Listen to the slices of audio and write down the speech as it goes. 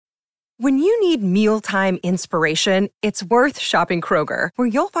When you need mealtime inspiration, it's worth shopping Kroger, where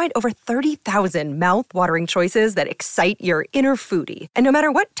you'll find over 30,000 mouth-watering choices that excite your inner foodie. And no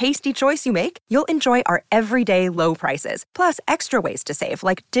matter what tasty choice you make, you'll enjoy our everyday low prices, plus extra ways to save,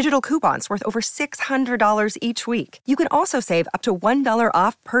 like digital coupons worth over $600 each week. You can also save up to $1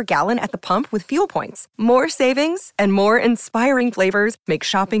 off per gallon at the pump with fuel points. More savings and more inspiring flavors make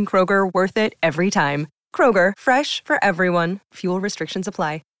shopping Kroger worth it every time. Kroger, fresh for everyone. Fuel restrictions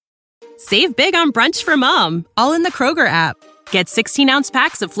apply. Save big on brunch for mom, all in the Kroger app. Get 16-ounce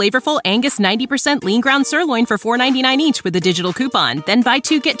packs of flavorful Angus 90% lean ground sirloin for $4.99 each with a digital coupon. Then buy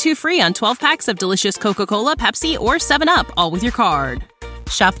 2, get 2 free on 12 packs of delicious Coca-Cola, Pepsi, or 7-Up, all with your card.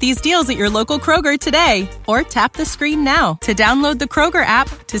 Shop these deals at your local Kroger today, or tap the screen now to download the Kroger app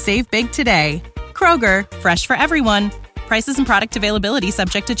to save big today. Kroger, fresh for everyone. Prices and product availability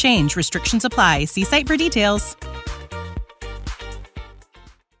subject to change. Restrictions apply. See site for details.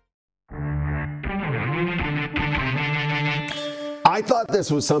 I thought this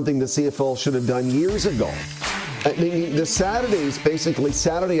was something the CFL should have done years ago. I mean, the Saturdays, basically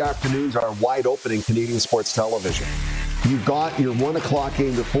Saturday afternoons are wide open in Canadian sports television. You've got your 1 o'clock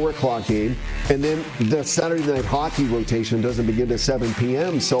game to 4 o'clock game, and then the Saturday night hockey rotation doesn't begin to 7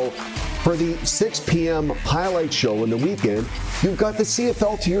 p.m. So for the 6 p.m. highlight show in the weekend, you've got the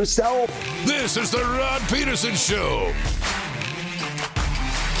CFL to yourself. This is the Rod Peterson Show.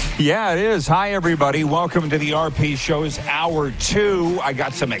 Yeah, it is. Hi, everybody. Welcome to the RP Show's Hour 2. I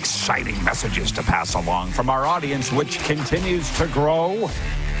got some exciting messages to pass along from our audience, which continues to grow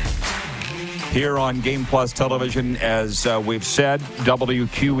here on Game Plus Television. As we've said,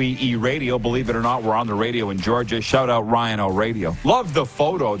 WQEE Radio. Believe it or not, we're on the radio in Georgia. Shout out Ryan O'Radio. Love the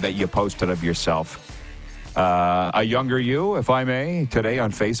photo that you posted of yourself. A younger you, if I may, today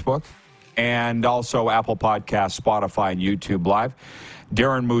on Facebook. And also Apple Podcasts, Spotify, and YouTube Live.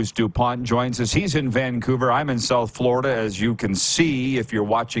 Darren Moose DuPont joins us. He's in Vancouver. I'm in South Florida, as you can see if you're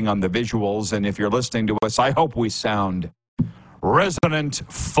watching on the visuals. And if you're listening to us, I hope we sound resonant,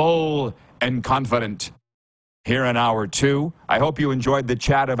 full, and confident here in Hour 2. I hope you enjoyed the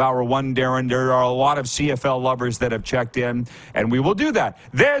chat of Hour 1, Darren. There are a lot of CFL lovers that have checked in, and we will do that.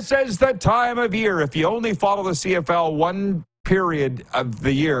 This is the time of year. If you only follow the CFL one period of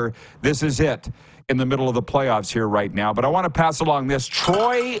the year, this is it. In the middle of the playoffs here right now. But I want to pass along this.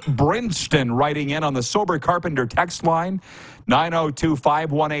 Troy Brinston writing in on the Sober Carpenter text line,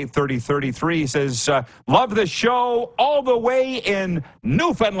 902-518-3033. He says, love the show all the way in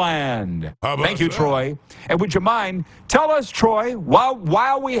Newfoundland. Thank you, that? Troy. And would you mind, tell us, Troy,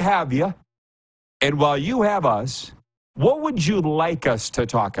 while we have you, and while you have us, what would you like us to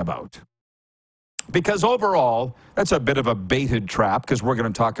talk about? Because overall, that's a bit of a baited trap because we're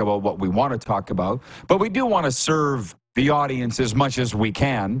going to talk about what we want to talk about. But we do want to serve the audience as much as we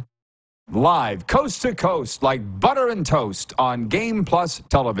can. Live, coast to coast, like butter and toast on Game Plus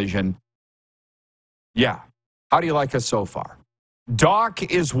Television. Yeah. How do you like us so far? Doc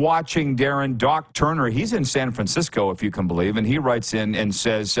is watching, Darren. Doc Turner, he's in San Francisco, if you can believe. And he writes in and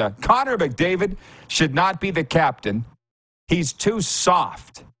says, Connor McDavid should not be the captain. He's too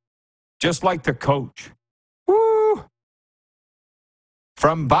soft. Just like the coach. Woo!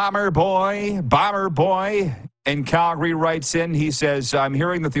 From Bomber Boy in Calgary writes in, he says, I'm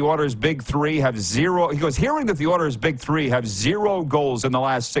hearing that the Oilers' big three have zero. He goes, hearing that the Oilers' big three have 0 goals in the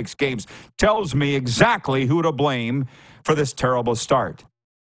last 6 games tells me exactly who to blame for this terrible start.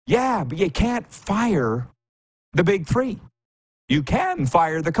 Yeah, but you can't fire the big three. You can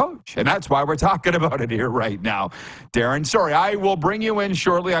fire the coach, and that's why we're talking about it here right now. Darren, sorry, I will bring you in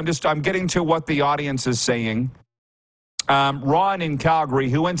shortly. I'm getting to what the audience is saying. Ron in Calgary,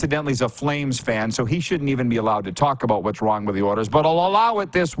 who incidentally is a Flames fan, so he shouldn't even be allowed to talk about what's wrong with the Oilers, but I'll allow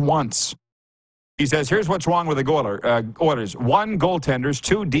it this once. He says, here's what's wrong with the Oilers. 1, goaltenders,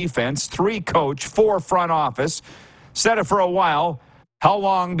 2, defense, 3, coach, 4, front office. Said it for a while. How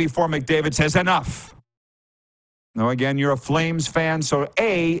long before McDavid says enough? Now, again, you're a Flames fan, so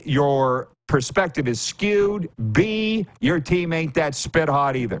A, your perspective is skewed. B, your team ain't that spit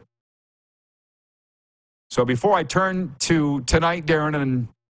hot either. So before I turn to tonight, Darren, and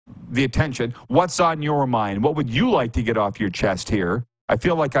the attention, what's on your mind? What would you like to get off your chest here? I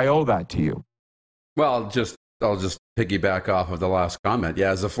feel like I owe that to you. Well, I'll just piggyback off of the last comment. Yeah,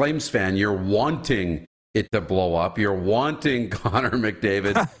 as a Flames fan, you're wanting it to blow up. You're wanting Connor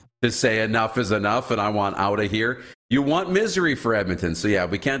McDavid to say enough is enough and I want out of here. You want misery for Edmonton. So, yeah,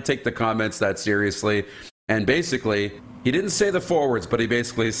 we can't take the comments that seriously. And basically, he didn't say the forwards, but he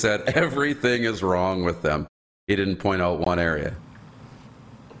basically said everything is wrong with them. He didn't point out one area.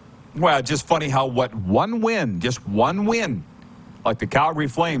 Well, just funny how just one win like the Calgary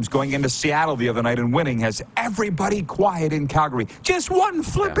Flames going into Seattle the other night and winning, has everybody quiet in Calgary. Just one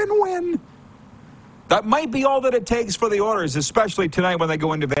flippin' win. That might be all that it takes for the Oilers, especially tonight when they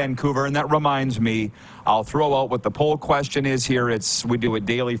go into Vancouver. And that reminds me, I'll throw out what the poll question is here. We do it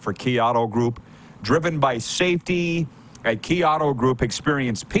daily for Key Auto Group. Driven by safety at Key Auto Group,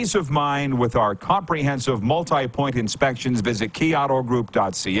 experience peace of mind with our comprehensive multi-point inspections. Visit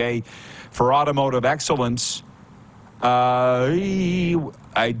keyautogroup.ca for automotive excellence.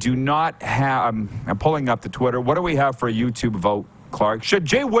 I do not have, I'm pulling up the Twitter. What do we have for a YouTube vote, Clark? Should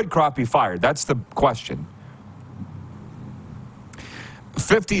Jay Woodcroft be fired? That's the question.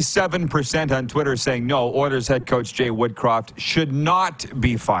 57% on Twitter saying no, Oilers head coach Jay Woodcroft should not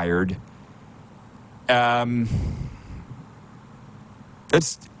be fired.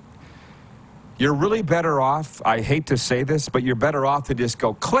 You're really better off, I hate to say this, but you're better off to just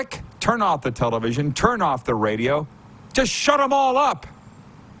go click, turn off the television, turn off the radio, just shut them all up.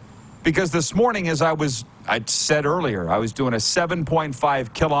 Because this morning, as I said earlier, I was doing a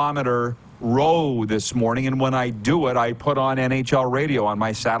 7.5 kilometer row this morning, and when I do it, I put on NHL radio on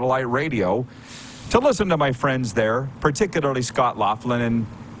my satellite radio to listen to my friends there, particularly Scott Laughlin, and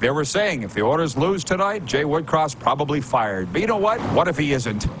they were saying if the Oilers lose tonight, Jay Woodcroft's probably fired. But you know what? What if he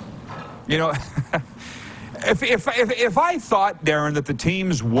isn't? You know, if I thought, Darren, that the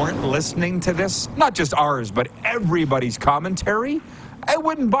teams weren't listening to this, not just ours, but everybody's commentary, it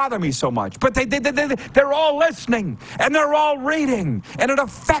wouldn't bother me so much. But they're all listening, and they're all reading, and it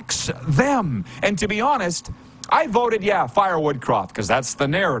affects them. And to be honest, I voted, fire Woodcroft, because that's the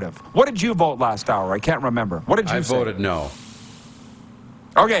narrative. What did you vote last hour? I can't remember. What did you say? I voted no.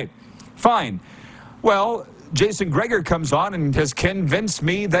 Okay, fine. Well, Jason Gregor comes on and has convinced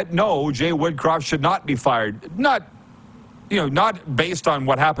me that no, Jay Woodcroft should not be fired. Not based on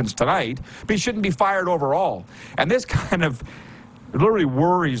what happens tonight, but he shouldn't be fired overall. And this kind of literally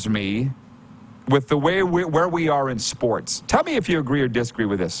worries me with the way where we are in sports. Tell me if you agree or disagree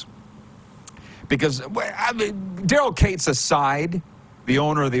with this. Because, Daryl Cates aside, the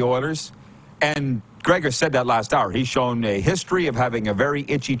owner of the Oilers, and Gregor said that last hour. He's shown a history of having a very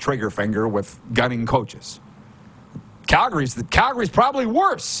itchy trigger finger with gunning coaches. Calgary's probably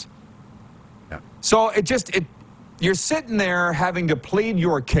worse. Yeah. So you're sitting there having to plead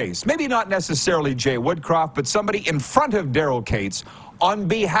your case. Maybe not necessarily Jay Woodcroft, but somebody in front of Daryl Cates on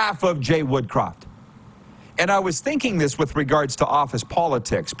behalf of Jay Woodcroft. And I was thinking this with regards to office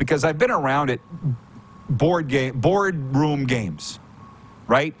politics because I've been around at boardroom games,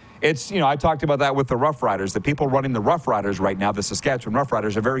 right? It's, I talked about that with the Rough Riders. The people running the Rough Riders right now, the Saskatchewan Rough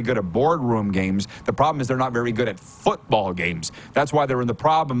Riders, are very good at boardroom games. The problem is they're not very good at football games. That's why they're in the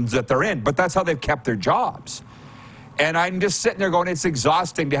problems that they're in. But that's how they've kept their jobs. And I'm just sitting there going, it's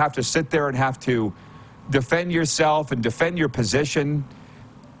exhausting to have to sit there and have to defend yourself and defend your position.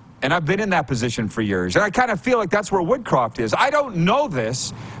 And I've been in that position for years. And I kind of feel like that's where Woodcroft is. I don't know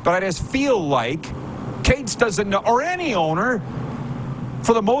this, but I just feel like Cates doesn't know, or any owner,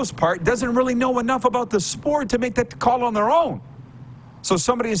 for the most part, doesn't really know enough about the sport to make that call on their own. So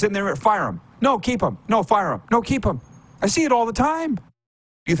somebody's in there, fire him. No, keep him. No, fire him. No, keep him. I see it all the time.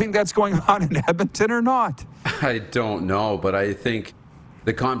 Do you think that's going on in Edmonton or not? I don't know, but I think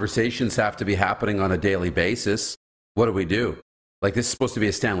the conversations have to be happening on a daily basis. What do we do? Like, this is supposed to be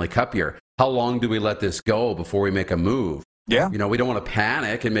a Stanley Cup year. How long do we let this go before we make a move? Yeah. We don't want to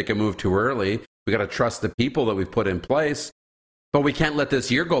panic and make a move too early. We got to trust the people that we've put in place. But we can't let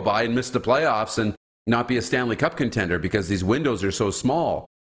this year go by and miss the playoffs and not be a Stanley Cup contender because these windows are so small.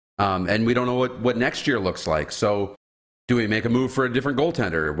 And we don't know what next year looks like. So do we make a move for a different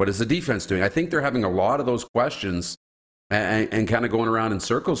goaltender? What is the defense doing? I think they're having a lot of those questions and kind of going around in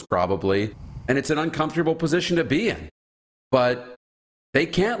circles probably. And it's an uncomfortable position to be in. But they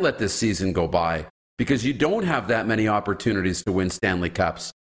can't let this season go by because you don't have that many opportunities to win Stanley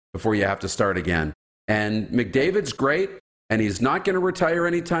Cups before you have to start again. And McDavid's great. And he's not going to retire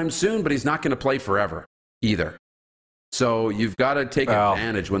anytime soon, but he's not going to play forever either. So you've got to take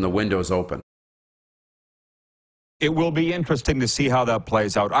advantage when the window's open. It will be interesting to see how that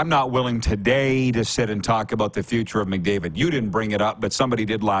plays out. I'm not willing today to sit and talk about the future of McDavid. You didn't bring it up, but somebody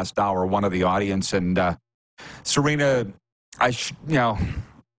did last hour, one of the audience. And Serena, I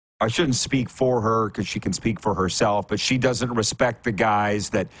shouldn't speak for her because she can speak for herself, but she doesn't respect the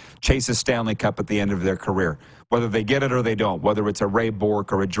guys that chase a Stanley Cup at the end of their career. Whether they get it or they don't, whether it's a Ray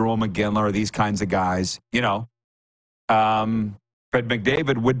Bourque or a Jerome McGinley or these kinds of guys, But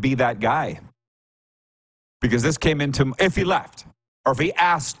McDavid would be that guy. Because this came into, if he left, or if he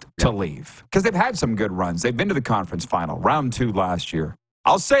asked to leave. Because they've had some good runs. They've been to the conference final, round 2 last year.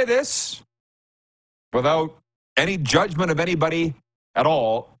 I'll say this, without any judgment of anybody at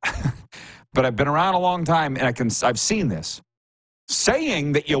all, but I've been around a long time, and I've seen this.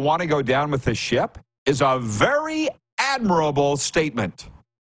 Saying that you want to go down with the ship is a very admirable statement.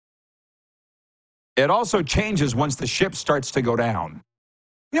 It also changes once the ship starts to go down.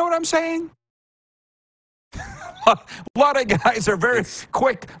 You know what I'm saying? A lot of guys are very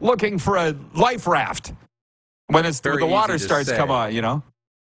quick looking for a life raft when the water starts to come on, you know?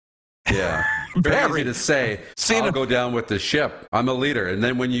 Yeah. Very easy to say, I'll go down with the ship. I'm a leader. And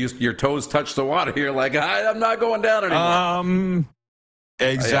then when your toes touch the water, you're like, I'm not going down anymore.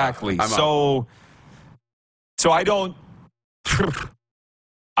 Exactly. Yeah, so I don't...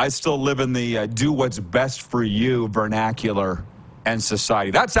 I still live in the do what's best for you vernacular and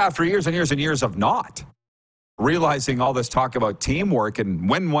society. That's after years and years and years of not realizing all this talk about teamwork and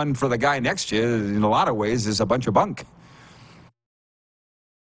win one for the guy next to you in a lot of ways is a bunch of bunk.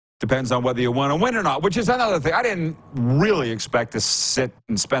 Depends on whether you want to win or not, which is another thing. I didn't really expect to sit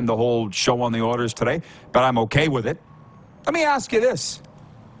and spend the whole show on the Oilers today, but I'm okay with it. Let me ask you this.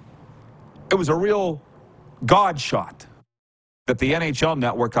 It was a real God shot that the NHL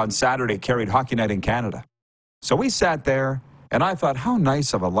Network on Saturday carried Hockey Night in Canada. So we sat there, and I thought, how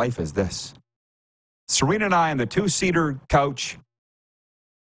nice of a life is this? Serena and I on the two-seater couch,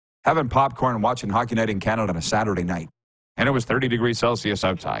 having popcorn and watching Hockey Night in Canada on a Saturday night. And it was 30 degrees Celsius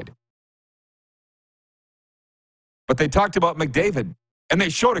outside. But they talked about McDavid, and they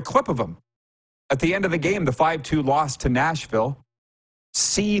showed a clip of him at the end of the game, the 5-2 loss to Nashville,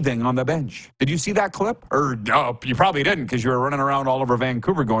 seething on the bench. Did you see that clip? Or no, you probably didn't because you were running around all over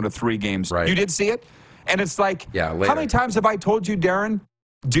Vancouver going to 3 games. Right. You did see it? And it's like, yeah, later. How many times have I told you, Darren,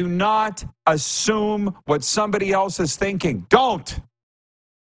 do not assume what somebody else is thinking. Don't.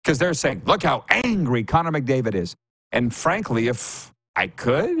 Because they're saying, look how angry Connor McDavid is. And frankly, if I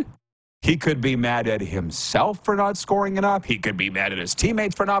could, he could be mad at himself for not scoring enough. He could be mad at his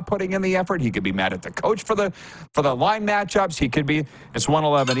teammates for not putting in the effort. He could be mad at the coach for the line matchups. He could be, it's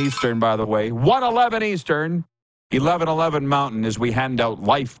 1:11 Eastern, by the way. 1:11 Eastern, 11:11 Mountain, as we hand out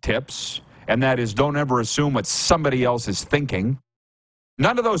life tips. And that is, don't ever assume what somebody else is thinking.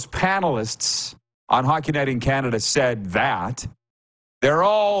 None of those panelists on Hockey Night in Canada said that. They're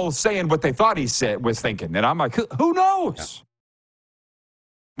all saying what they thought he was thinking. And I'm like, who knows? Yeah.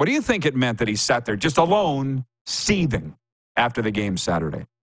 What do you think it meant that he sat there just alone, seething after the game Saturday?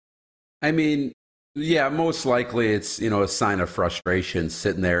 I mean, yeah, most likely it's, a sign of frustration,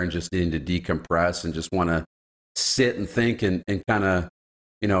 sitting there and just needing to decompress and just want to sit and think and kind of,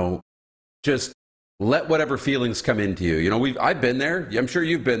 just let whatever feelings come into you. I've been there. I'm sure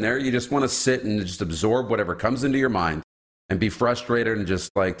you've been there. You just want to sit and just absorb whatever comes into your mind and be frustrated and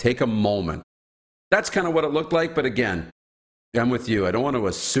just like take a moment. That's kind of what it looked like. But again, I'm with you. I don't want to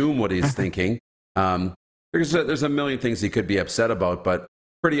assume what he's thinking. There's a million things he could be upset about, but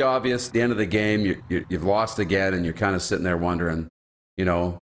pretty obvious. At the end of the game, you've lost again, and you're kind of sitting there wondering,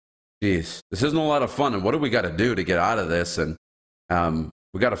 geez, this isn't a lot of fun. And what do we got to do to get out of this? And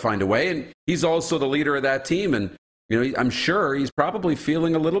we got to find a way. And he's also the leader of that team. And, I'm sure he's probably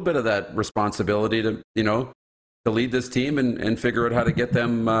feeling a little bit of that responsibility to, to lead this team and figure out how to get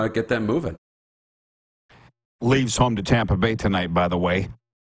them moving. Leaves home to Tampa Bay tonight, by the way.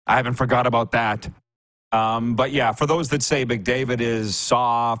 I haven't forgot about that. But yeah, for those that say McDavid is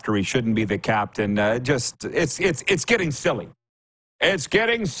soft or he shouldn't be the captain, it's getting silly. It's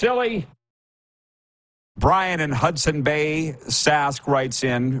getting silly. Brian in Hudson Bay, Sask writes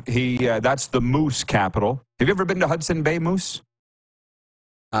in. That's the Moose capital. Have you ever been to Hudson Bay, Moose?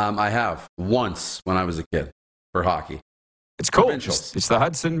 I have once when I was a kid for hockey. It's cool. It's the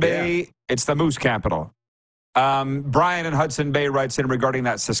Hudson Bay. Yeah. It's the Moose capital. Brian in Hudson Bay writes in regarding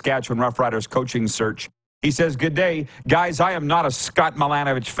that Saskatchewan Roughriders coaching search. He says, good day. Guys, I am not a Scott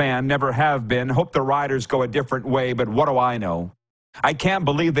Milanovich fan, never have been. Hope the Riders go a different way, but what do I know? I can't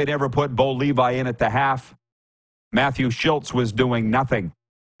believe they never put Bo Levi in at the half. Matthew Schultz was doing nothing.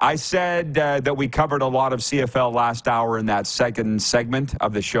 I said that we covered a lot of CFL last hour in that second segment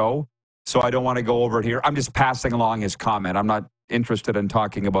of the show, so I don't want to go over it here. I'm just passing along his comment. I'm not interested in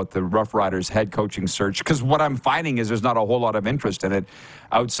talking about the Rough Riders head coaching search because what I'm finding is there's not a whole lot of interest in it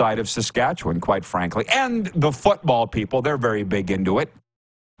outside of Saskatchewan, quite frankly. And the football people, they're very big into it.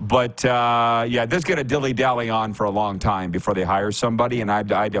 But, this is going to dilly-dally on for a long time before they hire somebody, and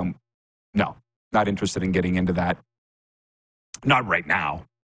I don't, no, not interested in getting into that. Not right now.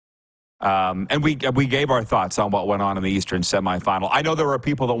 And we gave our thoughts on what went on in the Eastern semifinal. I know there are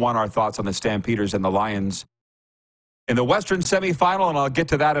people that want our thoughts on the Stampeders and the Lions In the Western semifinal, and I'll get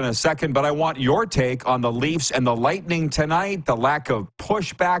to that in a second, but I want your take on the Leafs and the Lightning tonight, the lack of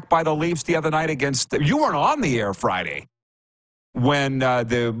pushback by the Leafs the other night against... You weren't on the air Friday when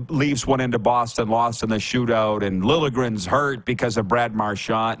the Leafs went into Boston, lost in the shootout, and Liljegren's hurt because of Brad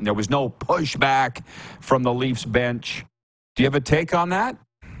Marchand, and there was no pushback from the Leafs bench. Do you have a take on that?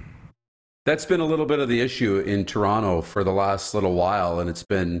 That's been a little bit of the issue in Toronto for the last little while, and it's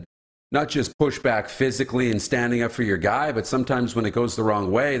been not just pushback physically and standing up for your guy, but sometimes when it goes the wrong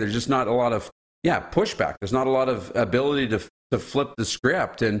way, there's just not a lot of, pushback. There's not a lot of ability to flip the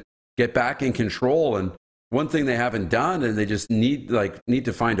script and get back in control. And one thing they haven't done, and they just need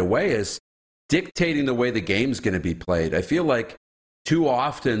to find a way, is dictating the way the game's going to be played. I feel like too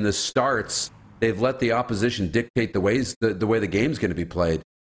often the starts, they've let the opposition dictate the way the game's going to be played.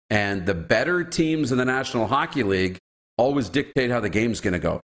 And the better teams in the National Hockey League always dictate how the game's going to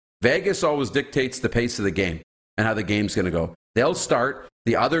go. Vegas always dictates the pace of the game and how the game's going to go. They'll start,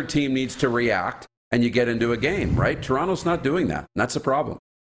 the other team needs to react, and you get into a game, right? Toronto's not doing that. And that's a problem.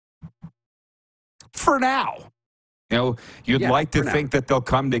 For now. You'd like to think that they'll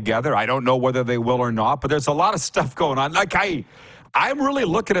come together. I don't know whether they will or not, but there's a lot of stuff going on. I'm really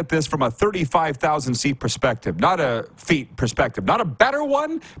looking at this from a 35,000-seat perspective, not a feet perspective. Not a better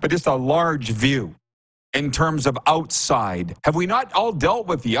one, but just a large view in terms of outside. Have we not all dealt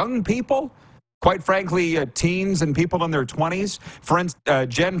with young people? Quite frankly, teens and people in their 20s.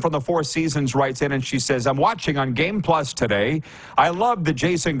 Jen from the Four Seasons writes in and she says, I'm watching on Game Plus today. I love the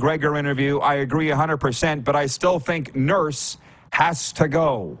Jason Gregor interview. I agree 100%, but I still think Nurse has to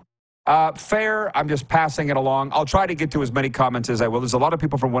go. Fair. I'm just passing it along. I'll try to get to as many comments as I will. There's a lot of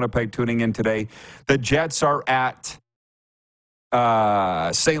people from Winnipeg tuning in today. The Jets are at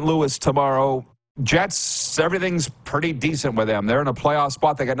St. Louis tomorrow. Jets, everything's pretty decent with them. They're in a playoff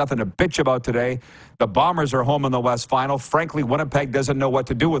spot. They got nothing to bitch about today. The Bombers are home in the West Final. Frankly, Winnipeg doesn't know what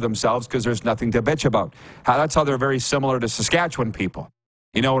to do with themselves because there's nothing to bitch about. That's how they're very similar to Saskatchewan people.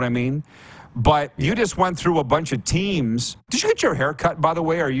 You know what I mean? But you just went through a bunch of teams. Did you get your hair cut, by the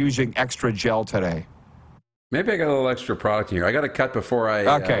way, or are you using extra gel today? Maybe I got a little extra product in here. I got a cut before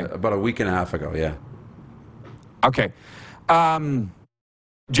about a week and a half ago, yeah. Okay.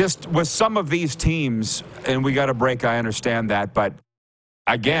 Just with some of these teams, and we got a break, I understand that, but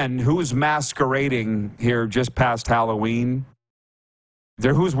again, who's masquerading here just past Halloween?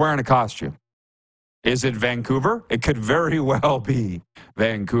 Who's wearing a costume? Is it Vancouver? It could very well be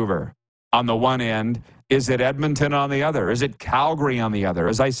Vancouver on the one end. Is it Edmonton on the other? Is it Calgary on the other?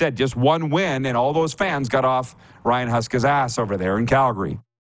 As I said, just one win, and all those fans got off Ryan Huska's ass over there in Calgary.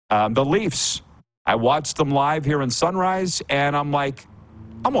 The Leafs, I watched them live here in Sunrise, and I'm like,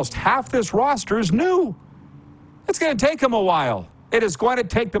 almost half this roster is new. It's going to take them a while. It is going to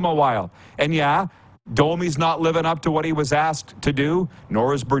take them a while. And yeah, Domi's not living up to what he was asked to do,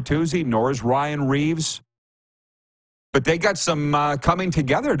 nor is Bertuzzi, nor is Ryan Reeves. But they got some coming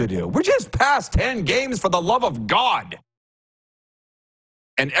together to do. We're just past 10 games, for the love of God.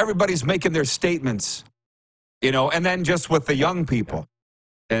 And everybody's making their statements, and then just with the young people.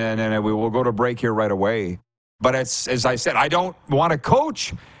 And we will go to break here right away. But as I said, I don't want to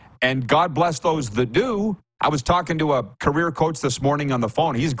coach, and God bless those that do. I was talking to a career coach this morning on the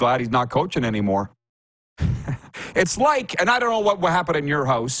phone. He's glad he's not coaching anymore. It's like, and I don't know what will happen in your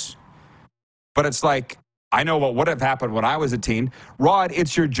house, but it's like, I know what would have happened when I was a teen. Rod,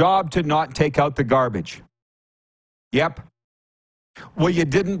 it's your job to not take out the garbage. Yep. Well, you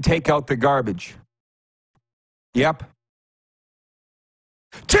didn't take out the garbage. Yep.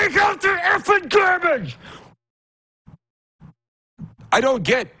 Take out the effing garbage! I don't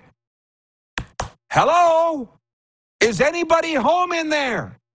get. Hello? Is anybody home in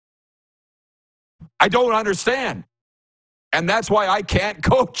there? I don't understand. And that's why I can't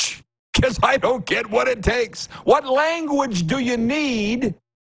coach, because I don't get what it takes. What language do you need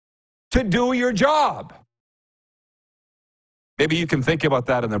to do your job? Maybe you can think about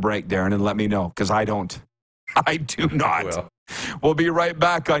that in the break, Darren, and let me know, because I don't. I do not. We'll be right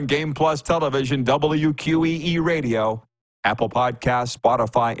back on Game Plus Television, WQEE Radio, Apple Podcasts,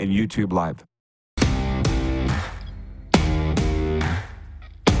 Spotify, and YouTube Live.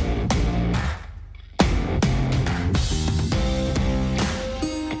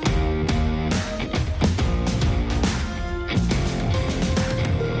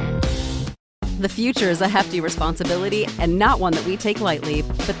 The future is a hefty responsibility and not one that we take lightly.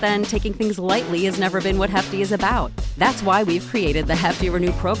 But then taking things lightly has never been what Hefty is about. That's why we've created the Hefty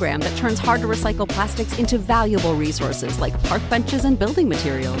Renew program that turns hard-to-recycle plastics into valuable resources like park benches and building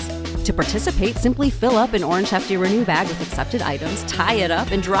materials. To To participate, simply fill up an orange Hefty Renew bag with accepted items, tie it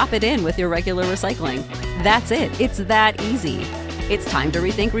up, and drop it in with your regular recycling. That's it. It's that easy. It's time to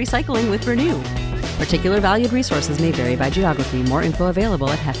rethink recycling with Renew. Particular valued resources may vary by geography. More info available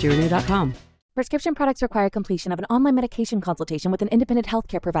at heftyrenew.com. Prescription products require completion of an online medication consultation with an independent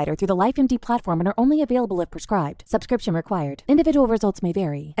healthcare provider through the LifeMD platform and are only available if prescribed. Subscription required. Individual results may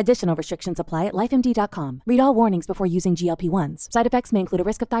vary. Additional restrictions apply at lifemd.com. Read all warnings before using GLP-1s. Side effects may include a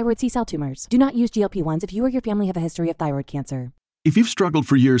risk of thyroid C-cell tumors. Do not use GLP-1s if you or your family have a history of thyroid cancer. If you've struggled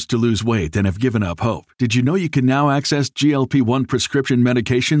for years to lose weight and have given up hope, did you know you can now access GLP-1 prescription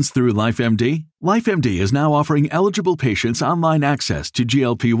medications through LifeMD? LifeMD is now offering eligible patients online access to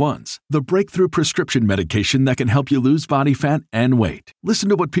GLP-1s, the breakthrough prescription medication that can help you lose body fat and weight. Listen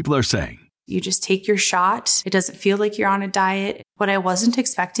to what people are saying. You just take your shot. It doesn't feel like you're on a diet. What I wasn't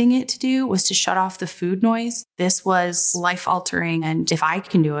expecting it to do was to shut off the food noise. This was life-altering, and if I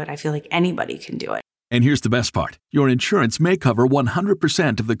can do it, I feel like anybody can do it. And here's the best part. Your insurance may cover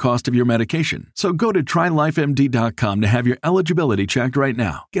 100% of the cost of your medication. So go to trylifemd.com to have your eligibility checked right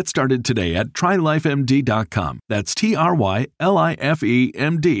now. Get started today at trylifemd.com. That's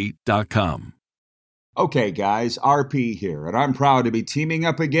trylifemd.com. Okay, guys, RP here, and I'm proud to be teaming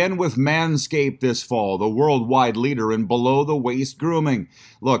up again with Manscaped this fall, the worldwide leader in below-the-waist grooming.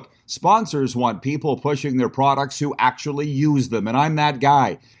 Look, sponsors want people pushing their products who actually use them, and I'm that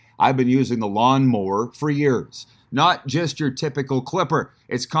guy. I've been using the lawnmower for years. Not just your typical clipper.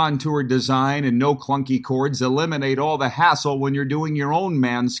 Its contoured design and no clunky cords eliminate all the hassle when you're doing your own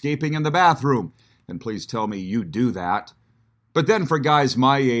manscaping in the bathroom. And please tell me you do that. But then for guys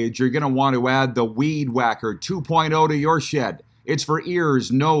my age, you're going to want to add the Weed Whacker 2.0 to your shed. It's for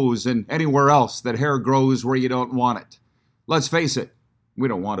ears, nose, and anywhere else that hair grows where you don't want it. Let's face it, we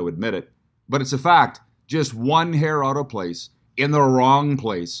don't want to admit it, but it's a fact. Just one hair out of place, in the wrong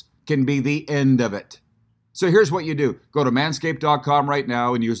place, can be the end of it. So here's what you do. Go to manscaped.com right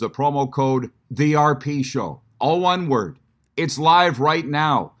now and use the promo code THERPShow. All one word. It's live right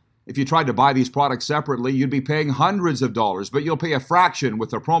now. If you tried to buy these products separately, you'd be paying hundreds of dollars, but you'll pay a fraction with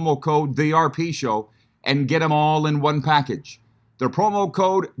the promo code THERPShow and get them all in one package. The promo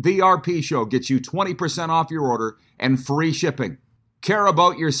code THERPShow gets you 20% off your order and free shipping. Care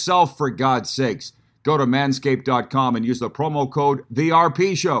about yourself, for God's sakes. Go to manscaped.com and use the promo code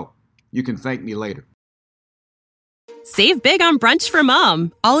THERPShow. You can thank me later. Save big on brunch for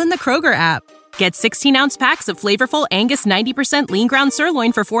mom, all in the Kroger app. Get 16-ounce packs of flavorful Angus 90% lean ground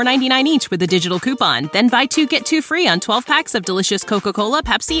sirloin for $4.99 each with a digital coupon. Then buy 2, get 2 free on 12 packs of delicious Coca-Cola,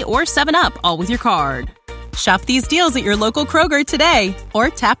 Pepsi, or 7-Up, all with your card. Shop these deals at your local Kroger today, or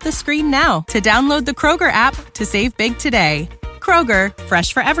tap the screen now to download the Kroger app to save big today. Kroger,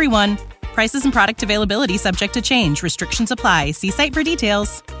 fresh for everyone. Prices and product availability subject to change. Restrictions apply. See site for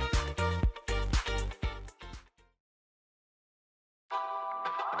details.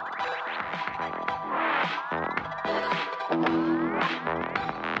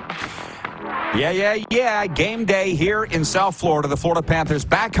 Yeah. Game day here in South Florida. The Florida Panthers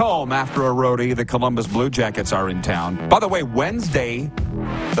back home after a roadie. The Columbus Blue Jackets are in town. By the way, Wednesday,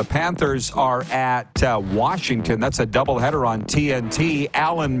 the Panthers are at Washington. That's a doubleheader on TNT.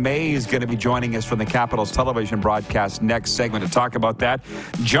 Alan May is going to be joining us from the Capitals television broadcast next segment to talk about that.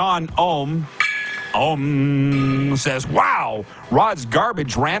 John Ohm says, wow, Rod's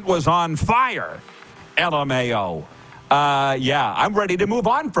garbage rant was on fire. LMAO. Yeah, I'm ready to move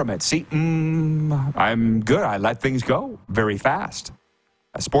on from it. See, I'm good. I let things go very fast.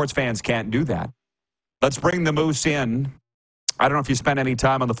 Sports fans can't do that. Let's bring the Moose in. I don't know if you spent any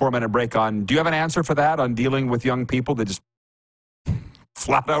time on the 4-minute break on, do you have an answer for that on dealing with young people that just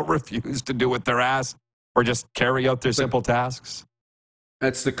flat out refuse to do what they're asked or just carry out their simple tasks?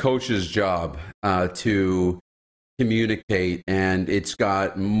 That's the coach's job to communicate, and it's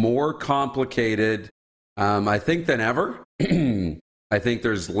got more complicated I think than ever. I think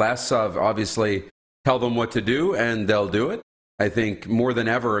there's less of, obviously, tell them what to do and they'll do it. I think more than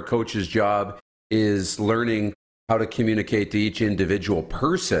ever, a coach's job is learning how to communicate to each individual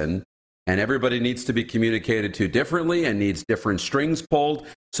person, and everybody needs to be communicated to differently and needs different strings pulled.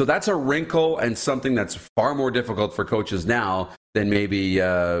 So that's a wrinkle and something that's far more difficult for coaches now than maybe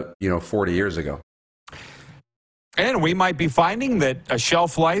 40 years ago. And we might be finding that a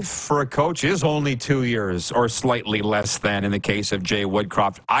shelf life for a coach is only 2 years or slightly less than in the case of Jay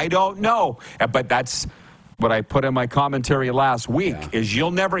Woodcroft. I don't know, but that's what I put in my commentary last week, is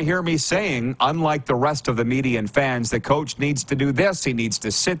you'll never hear me saying, unlike the rest of the media and fans, the coach needs to do this, he needs to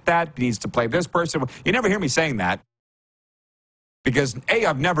sit that, he needs to play this person. You never hear me saying that because, A,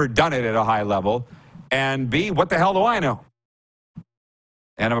 I've never done it at a high level, and B, what the hell do I know?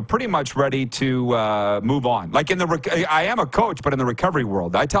 And I'm pretty much ready to move on. Like I am a coach, but in the recovery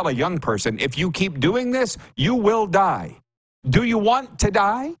world, I tell a young person, if you keep doing this, you will die. Do you want to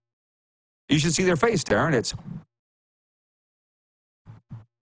die? You should see their face, Darren.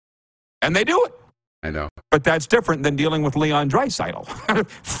 And they do it. I know. But that's different than dealing with Leon Draisaitl.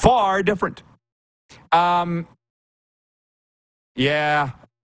 Far different. Yeah.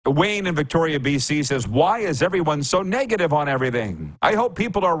 Wayne in Victoria, BC says, why is everyone so negative on everything? I hope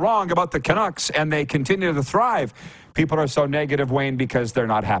people are wrong about the Canucks and they continue to thrive. People are so negative, Wayne, because they're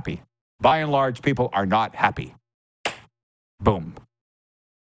not happy. By and large, people are not happy. Boom.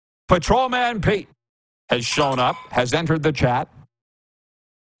 Patrolman Pete has shown up, has entered the chat.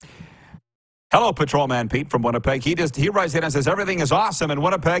 Hello, Patrolman Pete from Winnipeg. He writes in and says, everything is awesome in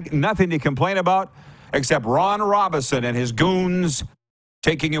Winnipeg. Nothing to complain about except Ron Robinson and his goons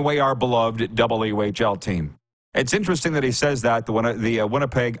taking away our beloved WHL team. It's interesting that he says that. The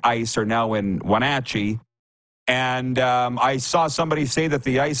Winnipeg Ice are now in Wenatchee. And I saw somebody say that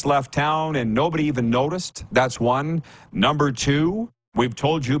the Ice left town and nobody even noticed. That's one. Number two, we've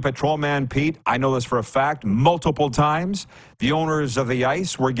told you, Patrolman Pete, I know this for a fact, multiple times. The owners of the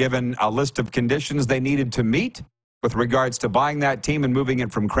Ice were given a list of conditions they needed to meet with regards to buying that team and moving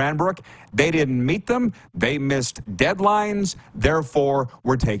it from Cranbrook. They didn't meet them. They missed deadlines. Therefore,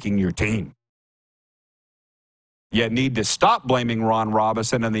 we're taking your team. You need to stop blaming Ron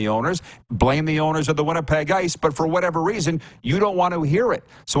Robinson and the owners. Blame the owners of the Winnipeg Ice, but for whatever reason, you don't want to hear it.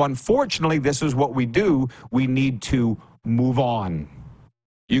 So unfortunately, this is what we do. We need to move on.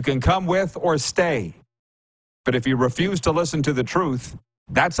 You can come with or stay. But if you refuse to listen to the truth,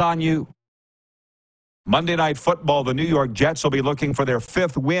 that's on you. Monday Night Football, the New York Jets will be looking for their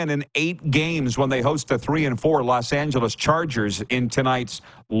 5th win in 8 games when they host the 3-4 Los Angeles Chargers in tonight's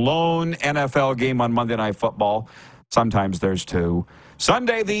lone NFL game on Monday Night Football. Sometimes there's 2.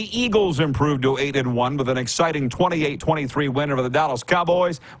 Sunday, the Eagles improved to 8-1 with an exciting 28-23 win over the Dallas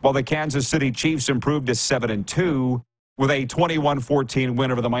Cowboys, while the Kansas City Chiefs improved to 7-2 with a 21-14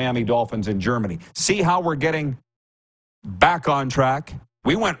 win over the Miami Dolphins in Germany. See how we're getting back on track?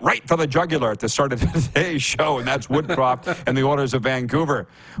 We went right for the jugular at the start of today's show, and that's Woodcroft and the Oilers of Vancouver.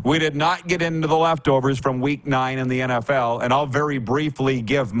 We did not get into the leftovers from Week 9 in the NFL, and I'll very briefly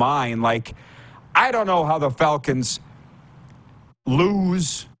give mine. I don't know how the Falcons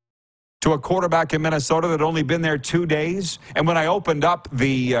lose to a quarterback in Minnesota that had only been there 2 days. And when I opened up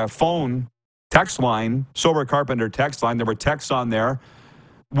the phone text line, Sober Carpenter text line, there were texts on there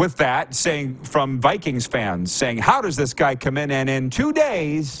with that saying from Vikings fans saying, how does this guy come in and in 2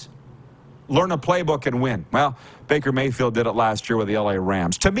 days learn a playbook and win? Well, Baker Mayfield did it last year with the LA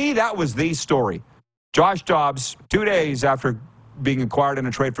Rams. To me, that was the story. Josh Dobbs, 2 days after being acquired in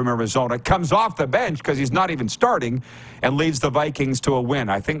a trade from Arizona, comes off the bench because he's not even starting and leads the Vikings to a win.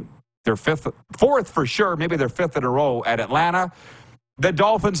 I think they're 4th for sure, maybe they're 5th in a row at Atlanta. The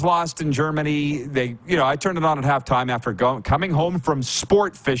Dolphins lost in Germany. I turned it on at halftime after coming home from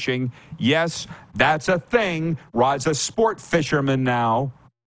sport fishing. Yes, that's a thing. Rod's a sport fisherman now.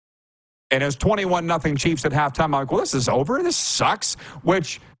 And it's 21-0 Chiefs at halftime. I'm like, well, this is over. This sucks.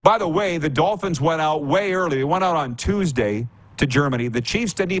 Which, by the way, the Dolphins went out way early. They went out on Tuesday to Germany. The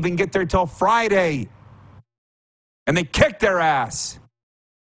Chiefs didn't even get there till Friday. And they kicked their ass.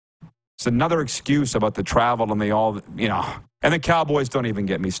 It's another excuse about the travel and And the Cowboys don't even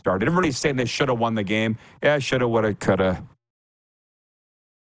get me started. Everybody's saying they should have won the game. Yeah, shoulda, woulda, coulda.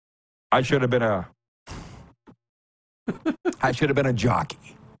 I should have been a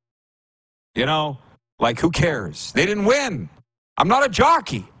jockey. Who cares? They didn't win. I'm not a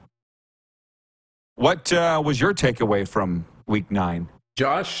jockey. What was your takeaway from Week 9?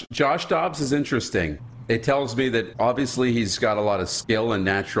 Josh Dobbs is interesting. It tells me that obviously he's got a lot of skill and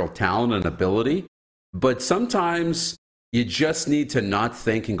natural talent and ability, but sometimes you just need to not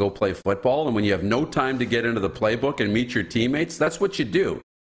think and go play football. And when you have no time to get into the playbook and meet your teammates, that's what you do.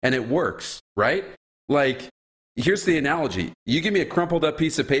 And it works, right? Here's the analogy. You give me a crumpled up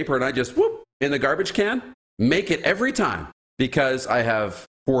piece of paper and I just whoop in the garbage can, make it every time because I have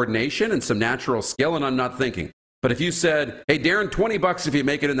coordination and some natural skill and I'm not thinking. But if you said, hey, Darren, $20 if you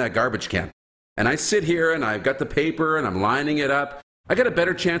make it in that garbage can. And I sit here and I've got the paper and I'm lining it up, I got a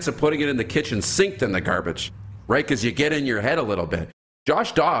better chance of putting it in the kitchen sink than the garbage. Right, because you get in your head a little bit.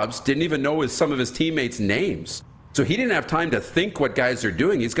 Josh Dobbs didn't even know some of his teammates' names. So he didn't have time to think what guys are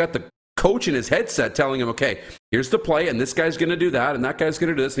doing. He's got the coach in his headset telling him, okay, here's the play, and this guy's going to do that, and that guy's going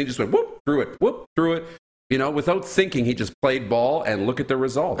to do this. And he just went, whoop, through it. Without thinking, he just played ball, and look at the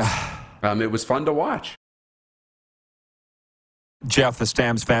results. It was fun to watch. Jeff, the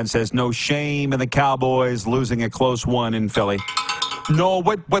Stamps fan, says, no shame in the Cowboys losing a close one in Philly. No,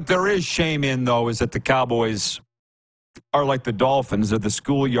 what there is shame in, though, is that the Cowboys are like the Dolphins. They're the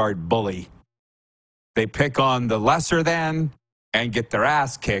schoolyard bully. They pick on the lesser than and get their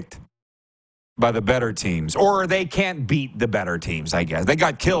ass kicked by the better teams. Or they can't beat the better teams, I guess. They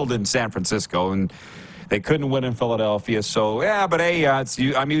got killed in San Francisco, and they couldn't win in Philadelphia. So, yeah, but hey,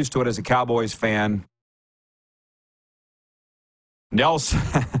 I'm used to it as a Cowboys fan.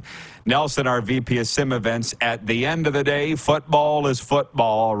 Nelson, our VP of Sim Events, at the end of the day, football is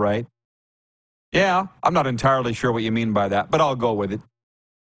football, right? Yeah, I'm not entirely sure what you mean by that, but I'll go with it.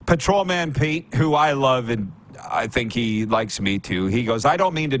 Patrolman Pete, who I love, and I think he likes me too, he goes, I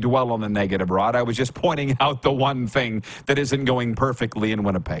don't mean to dwell on the negative, Rod. I was just pointing out the one thing that isn't going perfectly in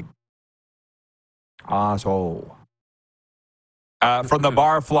Winnipeg. From the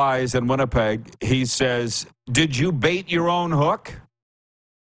Barflies in Winnipeg, he says, did you bait your own hook?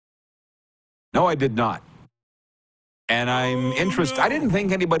 No, I did not. And I'm interested. I didn't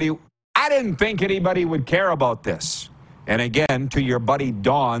think anybody would care about this. And again, to your buddy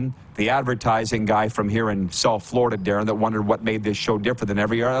Don, the advertising guy from here in South Florida, Darren, that wondered what made this show different than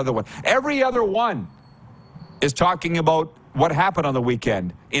every other one. Every other one is talking about what happened on the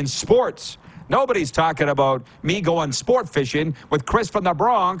weekend in sports. Nobody's talking about me going sport fishing with Chris from the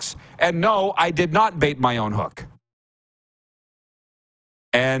Bronx. And no, I did not bait my own hook.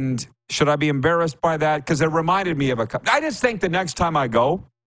 And should I be embarrassed by that? Because it reminded me of I just think the next time I go,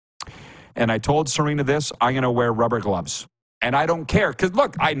 and I told Serena this, I'm going to wear rubber gloves. And I don't care. Because,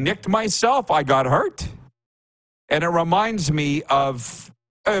 look, I nicked myself. I got hurt. And it reminds me of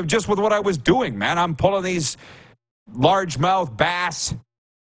just with what I was doing, man. I'm pulling these largemouth bass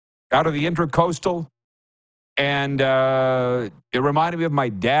out of the Intracoastal. And it reminded me of my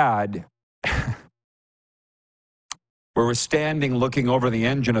dad. We were standing looking over the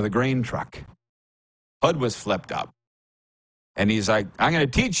engine of the grain truck. Hood was flipped up. And he's like, I'm going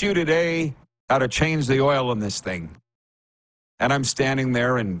to teach you today how to change the oil in this thing. And I'm standing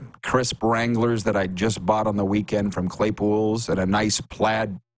there in crisp Wranglers that I just bought on the weekend from Claypool's and a nice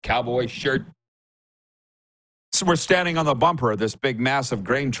plaid cowboy shirt. So we're standing on the bumper of this big, massive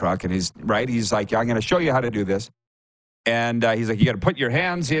grain truck. And he's like, I'm going to show you how to do this. And he's like, you got to put your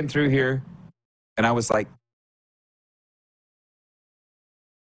hands in through here. And I was like,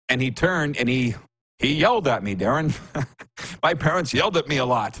 and he turned and he yelled at me, Darren. My parents yelled at me a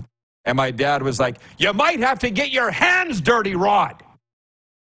lot. And my dad was like, you might have to get your hands dirty, Rod.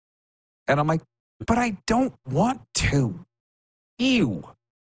 And I'm like, but I don't want to. Ew.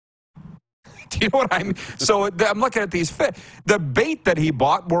 Do you know what I mean? So I'm looking at these fish. The bait that he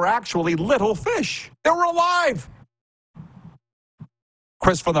bought were actually little fish. They were alive.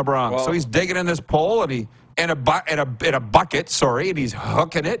 Chris from the Bronx. Well, so he's digging in this pole and in a bucket, and he's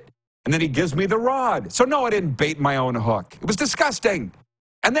hooking it. And then he gives me the rod. So, no, I didn't bait my own hook. It was disgusting.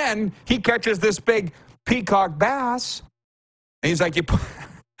 And then he catches this big peacock bass. And he's like,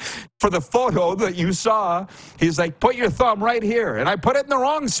 for the photo that you saw, he's like, put your thumb right here. And I put it in the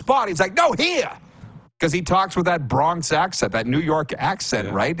wrong spot. He's like, no, here. Because he talks with that Bronx accent, that New York accent,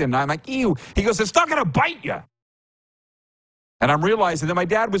 yeah. Right? And I'm like, ew. He goes, it's not going to bite you. And I'm realizing that my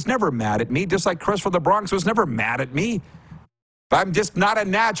dad was never mad at me, just like Chris from the Bronx was never mad at me. I'm just not a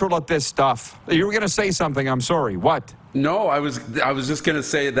natural at this stuff. You were going to say something. I'm sorry. What? No, I was just going to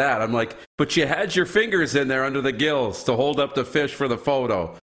say that. I'm like, but you had your fingers in there under the gills to hold up the fish for the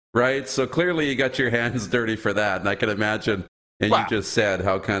photo, right? So clearly you got your hands dirty for that. And I can imagine, and you just said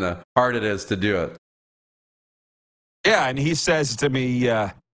how kind of hard it is to do it. Yeah, and he says to me,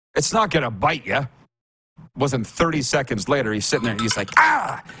 it's not going to bite you. Wasn't 30 seconds later, he's sitting there and he's like,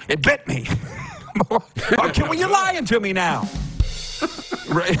 it bit me. Okay, well, you're lying to me now.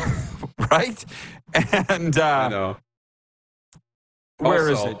 Right? And I know. Where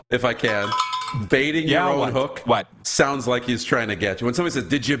also, is it? If I can, baiting your own hook sounds like he's trying to get you. When somebody says,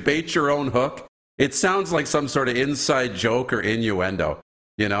 did you bait your own hook? It sounds like some sort of inside joke or innuendo,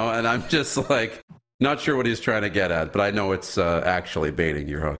 and I'm just like, not sure what he's trying to get at, but I know it's actually baiting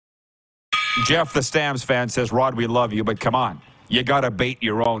your hook. Jeff, the Stamps fan, says, Rod, we love you, but come on. You got to bait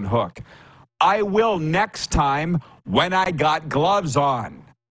your own hook. I will next time when I got gloves on.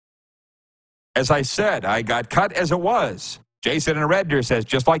 As I said, I got cut as it was. Jason in Red Deer says,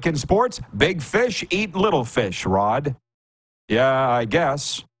 just like in sports, big fish eat little fish, Rod. Yeah, I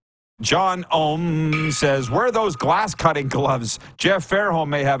guess. John Ohm says, where are those glass cutting gloves? Jeff Fairholm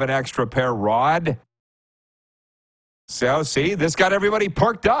may have an extra pair, Rod. So, see, this got everybody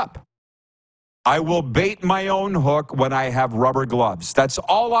perked up. I will bait my own hook when I have rubber gloves. That's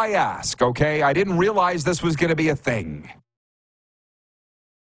all I ask, okay? I didn't realize this was going to be a thing.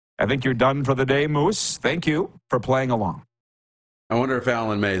 I think you're done for the day, Moose. Thank you for playing along. I wonder if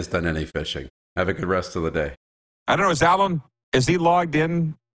Alan May has done any fishing. Have a good rest of the day. I don't know. Is he logged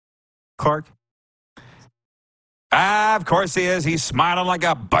in, Clark? Of course he is. He's smiling like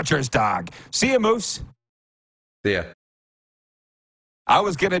a butcher's dog. See you, Moose. See ya. I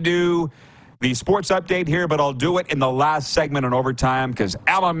was going to do the sports update here, but I'll do it in the last segment in overtime because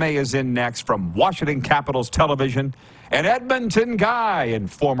Alan May is in next from Washington Capitals Television, an Edmonton guy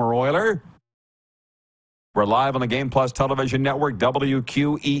and former Oiler. We're live on the Game Plus Television Network,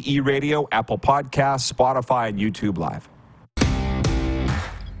 WQEE Radio, Apple Podcasts, Spotify, and YouTube Live.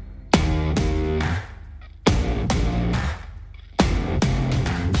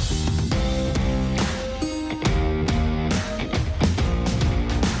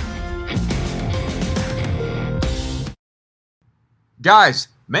 Guys,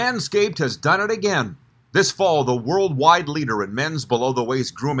 Manscaped has done it again. This fall, the worldwide leader in men's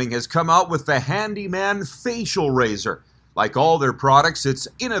below-the-waist grooming has come out with the Handyman Facial Razor. Like all their products, it's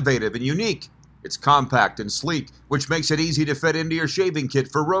innovative and unique. It's compact and sleek, which makes it easy to fit into your shaving kit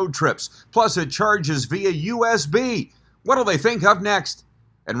for road trips. Plus, it charges via USB. What'll they think of next?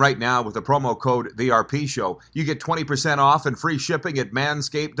 And right now, with the promo code VRPShow, you get 20% off and free shipping at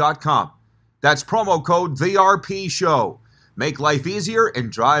manscaped.com. That's promo code VRPShow. Make life easier and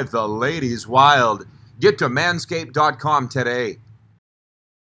drive the ladies wild. Get to manscaped.com today.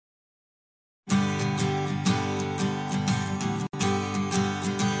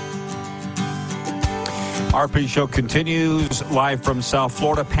 RP Show continues live from South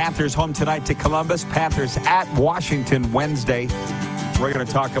Florida. Panthers home tonight to Columbus. Panthers at Washington Wednesday. We're going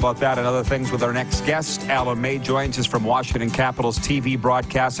to talk about that and other things with our next guest. Alan May joins us from Washington Capitals TV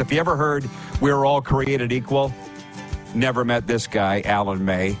broadcast. If you ever heard we're all created equal, never met this guy, Alan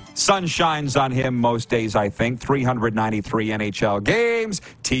May. Sun shines on him most days, I think. 393 NHL games,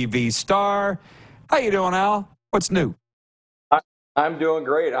 TV star. How you doing, Al? What's new? I'm doing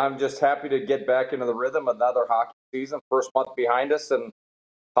great. I'm just happy to get back into the rhythm of another hockey season. First month behind us, and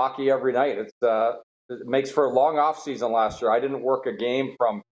hockey every night. It makes for a long off season last year. I didn't work a game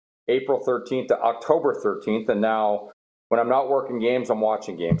from April 13th to October 13th, and now when I'm not working games, I'm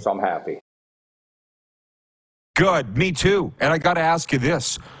watching games, so I'm happy. Good. Me too. And I got to ask you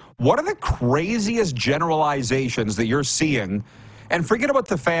this. What are the craziest generalizations that you're seeing? And forget about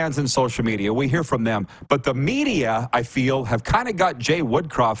the fans and social media. We hear from them. But the media, I feel, have kind of got Jay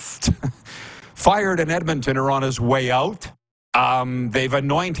Woodcroft fired in Edmonton or on his way out. They've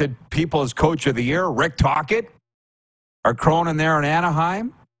anointed people as coach of the year. Rick Tocchet, our Cronin there in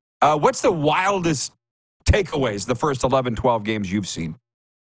Anaheim. What's the wildest takeaways, the first 11, 12 games you've seen?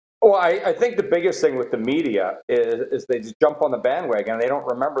 Well, I think the biggest thing with the media is they just jump on the bandwagon. And they don't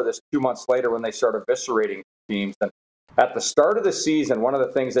remember this 2 months later when they start eviscerating teams. And at the start of the season, one of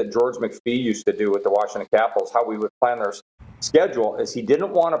the things that George McPhee used to do with the Washington Capitals, how we would plan their schedule, is he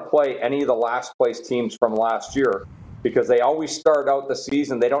didn't want to play any of the last place teams from last year because they always start out the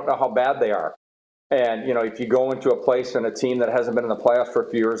season, they don't know how bad they are. And, you know, if you go into a place and a team that hasn't been in the playoffs for a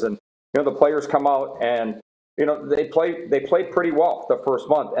few years and, you know, the players come out and, you know, they played pretty well the first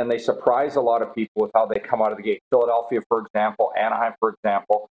month, and they surprise a lot of people with how they come out of the gate. Philadelphia, for example, Anaheim, for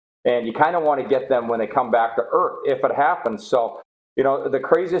example. And you kind of want to get them when they come back to earth, if it happens. So, you know, the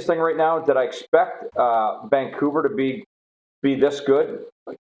craziest thing right now, did I expect Vancouver to be this good?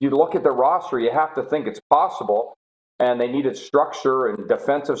 You look at the roster, you have to think it's possible. And they needed structure and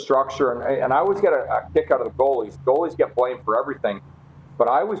defensive structure. And I always get a kick out of the goalies. Goalies get blamed for everything. But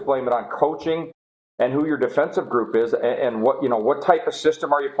I always blame it on coaching and who your defensive group is, and what type of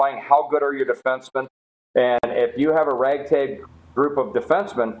system are you playing? How good are your defensemen? And if you have a ragtag group of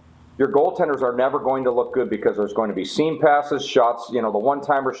defensemen, your goaltenders are never going to look good because there's going to be seam passes, shots, you know, the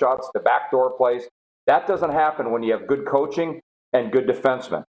one-timer shots, the backdoor plays. That doesn't happen when you have good coaching and good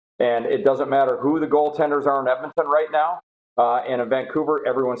defensemen. And it doesn't matter who the goaltenders are in Edmonton right now. And in Vancouver,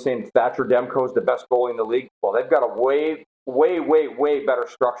 everyone's saying Thatcher Demko is the best goalie in the league. Well, they've got a way, way, way, way better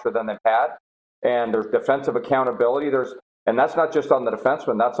structure than they've had. And there's defensive accountability. And that's not just on the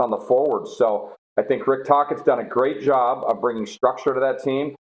defenseman, that's on the forwards. So I think Rick Tocchet's done a great job of bringing structure to that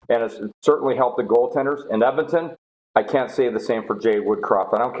team, and it's certainly helped the goaltenders. In Edmonton, I can't say the same for Jay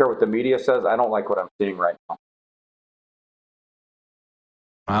Woodcroft. I don't care what the media says. I don't like what I'm seeing right now.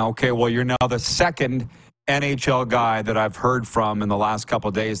 Okay, well, you're now the second NHL guy that I've heard from in the last couple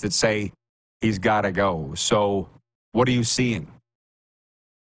of days that say he's got to go. So what are you seeing?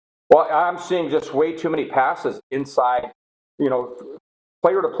 Well, I'm seeing just way too many passes inside, you know,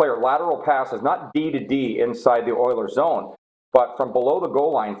 player to player, lateral passes, not D to D inside the Oilers zone, but from below the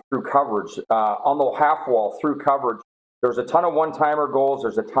goal line through coverage, on the half wall through coverage. There's a ton of one-timer goals.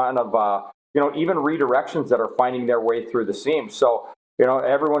 There's a ton of even redirections that are finding their way through the seam. So,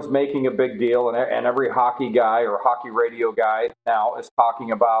 everyone's making a big deal, and every hockey guy or hockey radio guy now is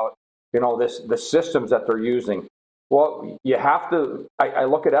talking about, the systems that they're using. Well, you have to, I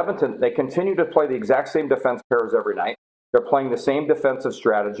look at Edmonton, they continue to play the exact same defense pairs every night. They're playing the same defensive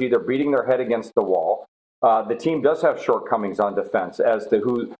strategy. They're beating their head against the wall. The team does have shortcomings on defense as to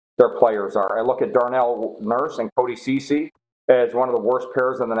who their players are. I look at Darnell Nurse and Cody Ceci as one of the worst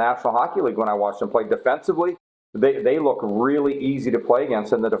pairs in the National Hockey League when I watch them play defensively. They look really easy to play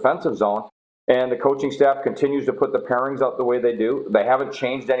against in the defensive zone. And the coaching staff continues to put the pairings out the way they do. They haven't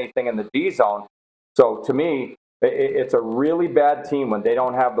changed anything in the D zone. So to me, it's a really bad team when they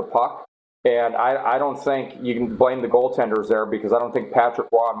don't have the puck. And I don't think you can blame the goaltenders there, because I don't think Patrick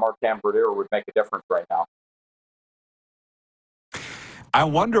Roy and Martin Brodeur would make a difference right now. I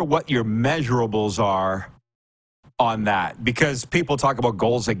wonder what your measurables are on that, because people talk about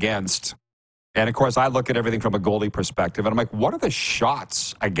goals against. And, of course, I look at everything from a goalie perspective, and I'm like, what are the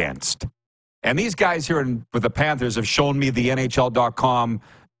shots against? And these guys here with the Panthers have shown me the NHL.com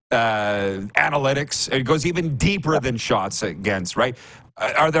analytics. It goes even deeper than shots against, right?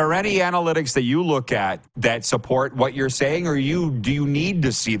 Are there any analytics that you look at that support what you're saying, or do you need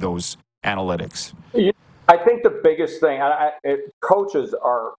to see those analytics? I think the biggest thing, coaches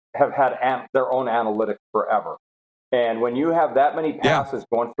have had their own analytics forever. And when you have that many passes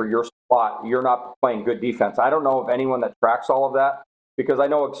going for your spot, you're not playing good defense. I don't know of anyone that tracks all of that, because I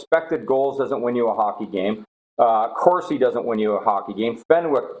know expected goals doesn't win you a hockey game. Corsi doesn't win you a hockey game.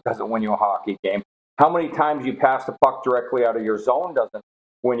 Fenwick doesn't win you a hockey game. How many times you pass the puck directly out of your zone doesn't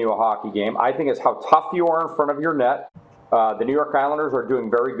win you a hockey game. I think it's how tough you are in front of your net. The New York Islanders are doing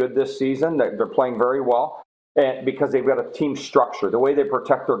very good this season. They're playing very well, and because they've got a team structure, the way they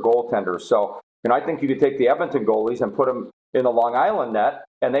protect their goaltenders. So, I think you could take the Edmonton goalies and put them in the Long Island net,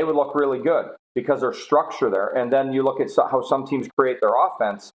 and they would look really good because there's structure there. And then you look at how some teams create their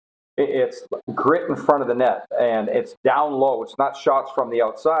offense. It's grit in front of the net, and it's down low. It's not shots from the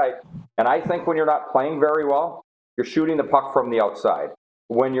outside. And I think when you're not playing very well, you're shooting the puck from the outside.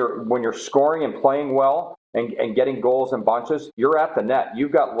 When you're scoring and playing well and getting goals in bunches, you're at the net.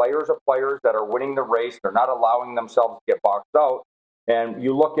 You've got layers of players that are winning the race. They're not allowing themselves to get boxed out. And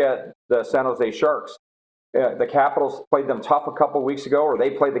you look at the San Jose Sharks. The Capitals played them tough a couple weeks ago, or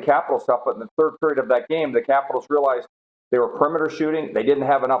they played the Capitals tough. But in the third period of that game, the Capitals realized they were perimeter shooting. They didn't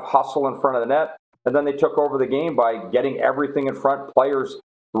have enough hustle in front of the net. And then they took over the game by getting everything in front, players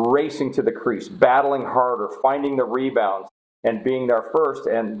racing to the crease, battling harder, finding the rebounds, and being there first.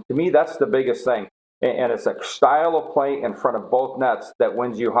 And to me, that's the biggest thing. And it's a style of play in front of both nets that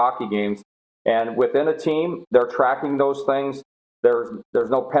wins you hockey games. And within a team, they're tracking those things. There's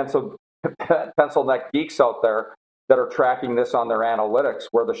no pencil neck geeks out there that are tracking this on their analytics,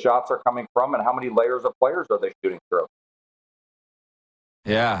 where the shots are coming from and how many layers of players are they shooting through.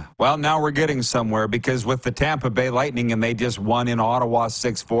 Yeah, well, now we're getting somewhere, because with the Tampa Bay Lightning, and they just won in Ottawa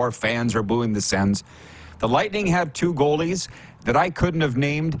 6-4, fans are booing the Sens. The Lightning have two goalies that I couldn't have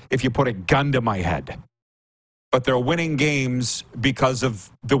named if you put a gun to my head. But they're winning games because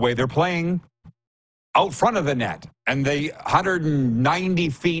of the way they're playing out front of the net, and they 190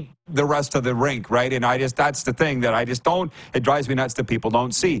 feet the rest of the rink, right? And that's the thing that it drives me nuts that people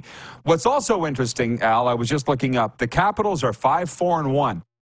don't see. What's also interesting, Al, I was just looking up, the Capitals are 5-4-1.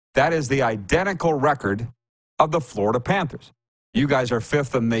 That is the identical record of the Florida Panthers. You guys are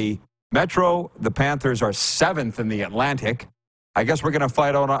 5th in the Metro. The Panthers are 7th in the Atlantic. I guess we're going to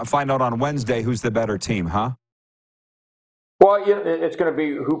find out on Wednesday who's the better team, huh? Well, it's going to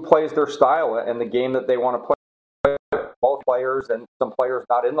be who plays their style and the game that they want to play. Both players and some players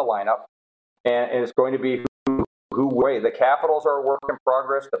not in the lineup. And it's going to be who way. The Capitals are a work in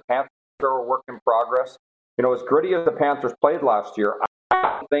progress. The Panthers are a work in progress. As gritty as the Panthers played last year,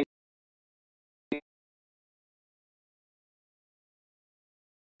 I don't think.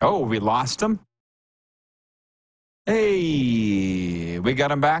 Oh, we lost him? Hey, we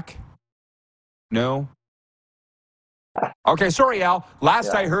got him back? No? Okay, sorry, Al.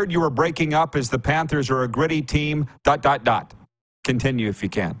 Last I heard, you were breaking up as the Panthers are a gritty team, ... Continue if you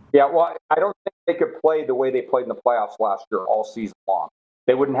can. Yeah, well, I don't think they could play the way they played in the playoffs last year all season long.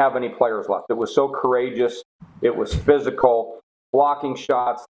 They wouldn't have any players left. It was so courageous. It was physical, blocking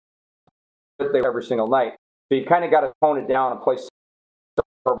shots every single night. So you kind of got to tone it down and play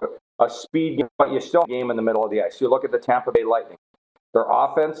a speed game, but you still have a game in the middle of the ice. You look at the Tampa Bay Lightning. Their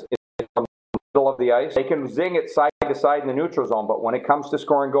offense is from the middle of the ice. They can zing it side to side in the neutral zone, but when it comes to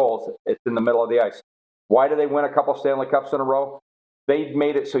scoring goals, it's in the middle of the ice. Why did they win a couple Stanley Cups in a row? They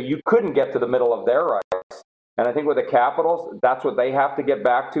made it so you couldn't get to the middle of their ice. And I think with the Capitals, that's what they have to get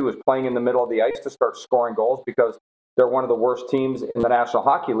back to, is playing in the middle of the ice to start scoring goals, because they're one of the worst teams in the National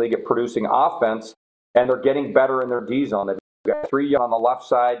Hockey League at producing offense, and they're getting better in their D zone. They've got 3 young on the left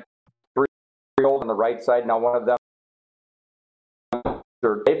side, 3 old on the right side. Now one of them,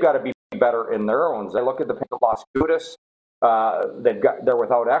 they've got to be better in their own. They look at the Las Gudis. They're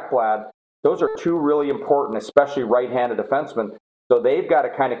without Ekblad. Those are 2 really important, especially right-handed defensemen. So they've got to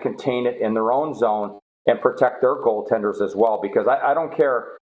kind of contain it in their own zone and protect their goaltenders as well, because I don't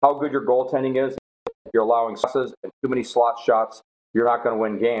care how good your goaltending is. If you're allowing passes and too many slot shots, you're not going to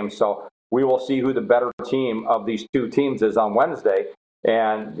win games. So we will see who the better team of these 2 teams is on Wednesday.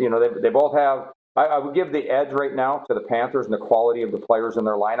 And, they both have, I would give the edge right now to the Panthers and the quality of the players in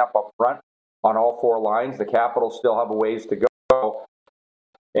their lineup up front on all 4 lines. The Capitals still have a ways to go,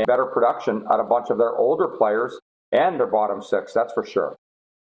 and better production out of a bunch of their older players and their bottom 6, that's for sure.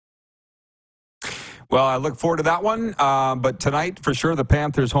 Well, I look forward to that one. But tonight, for sure, the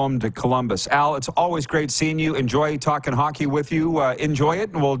Panthers home to Columbus. Al, it's always great seeing you. Enjoy talking hockey with you. Enjoy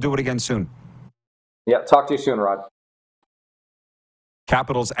it, and we'll do it again soon. Yeah, talk to you soon, Rod.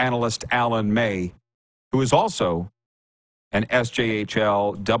 Capitals analyst Alan May, who is also an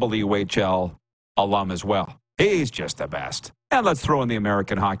SJHL, WHL alum as well. He's just the best. And let's throw in the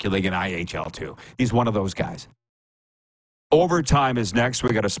American Hockey League and IHL, too. He's one of those guys. Overtime is next. We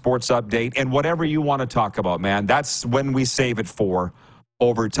got a sports update and whatever you want to talk about, man. That's when we save it for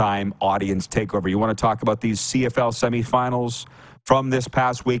Overtime Audience Takeover. You want to talk about these CFL semifinals from this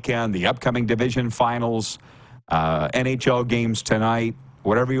past weekend, the upcoming division finals, NHL games tonight,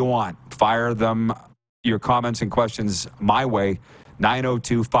 whatever you want. Fire them, your comments and questions my way.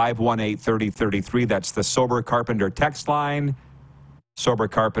 902-518-3033. That's the Sober Carpenter text line. Sober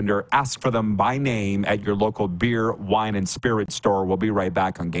Carpenter, ask for them by name at your local beer, wine, and spirit store. We'll be right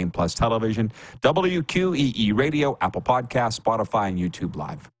back on Game Plus Television, WQEE Radio, Apple Podcasts, Spotify, and YouTube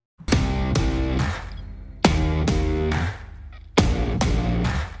Live.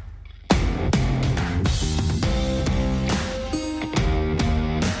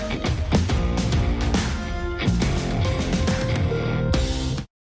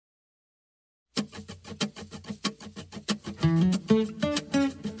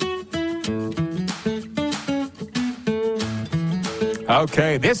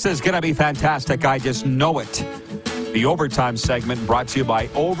 Okay, this is going to be fantastic. I just know it. The Overtime segment brought to you by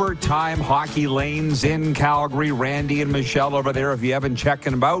Overtime Hockey Lanes in Calgary. Randy and Michelle over there. If you haven't checked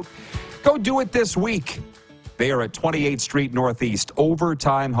them out, go do it this week. They are at 28th Street Northeast.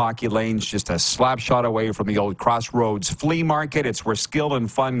 Overtime Hockey Lanes, just a slap shot away from the old Crossroads Flea Market. It's where skill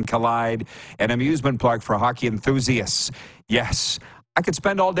and fun collide. An amusement park for hockey enthusiasts. Yes, I could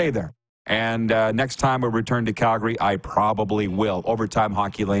spend all day there. And next time we return to Calgary, I probably will. Overtime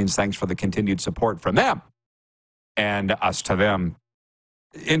Hockey Lanes, thanks for the continued support from them and us to them.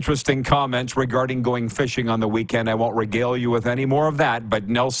 Interesting comments regarding going fishing on the weekend. I won't regale you with any more of that, but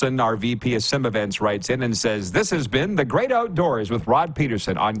Nelson, our VP of Sim Events, writes in and says, this has been The Great Outdoors with Rod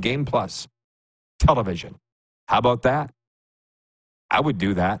Peterson on Game Plus Television. How about that? I would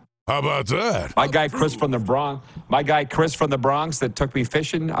do that. How about that? My guy Chris from the Bronx that took me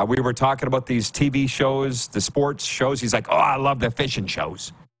fishing, we were talking about these TV shows, the sports shows. He's like, oh, I love the fishing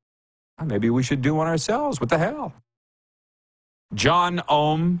shows. Maybe we should do one ourselves. What the hell? John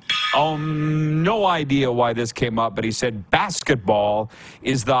Ohm, no idea why this came up, but he said basketball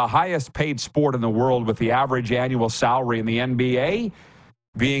is the highest paid sport in the world, with the average annual salary in the NBA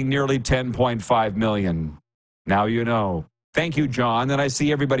being nearly $10.5 million. Now you know. Thank you, John. And I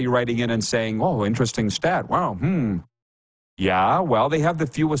see everybody writing in and saying, oh, interesting stat. Wow, Yeah, well, they have the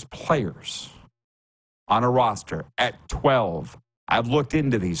fewest players on a roster at 12. I've looked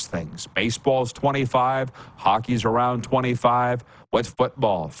into these things. Baseball's 25. Hockey's around 25. What's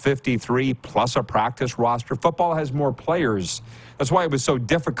football? 53 plus a practice roster. Football has more players. That's why it was so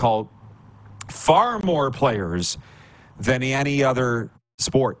difficult. Far more players than any other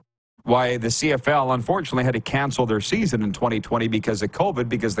sport. Why the CFL, unfortunately, had to cancel their season in 2020 because of COVID,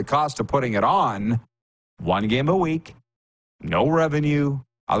 because the cost of putting it on, 1 game a week, no revenue,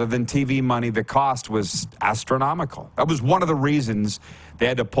 other than TV money, the cost was astronomical. That was one of the reasons they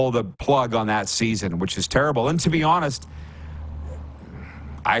had to pull the plug on that season, which is terrible. And to be honest,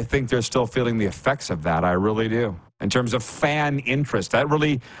 I think they're still feeling the effects of that. I really do. In terms of fan interest, that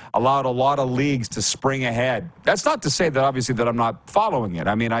really allowed a lot of leagues to spring ahead. That's not to say that, obviously, that I'm not following it.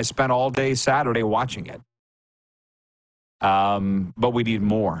 I mean, I spent all day Saturday watching it. But we need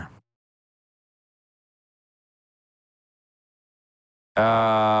more.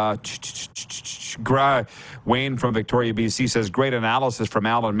 Wayne from Victoria, BC says, great analysis from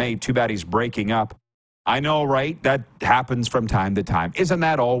Alan May. Too bad he's breaking up I know, right? That happens from time to time. Isn't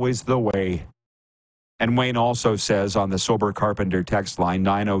that always the way? And Wayne also says on the Sober Carpenter text line,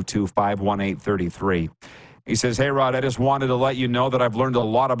 902-518-33. He says, hey, Rod, I just wanted to let you know that I've learned a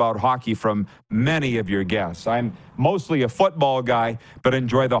lot about hockey from many of your guests. I'm mostly a football guy, but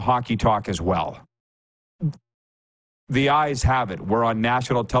enjoy the hockey talk as well. The eyes have it. We're on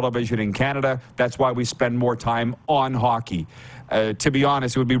national television in Canada. That's why we spend more time on hockey. To be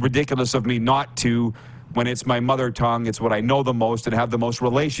honest, it would be ridiculous of me not to. When it's my mother tongue, it's what I know the most and have the most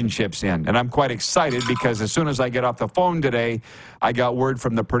relationships in. And I'm quite excited because as soon as I get off the phone today, I got word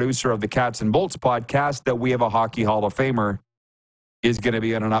from the producer of the Cats and Bolts podcast that we have a Hockey Hall of Famer is going to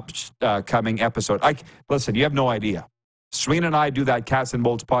be in an upcoming episode. Listen, you have no idea. Serena and I do that Cats and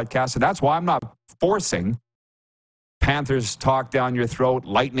Bolts podcast, and that's why I'm not forcing Panthers talk down your throat,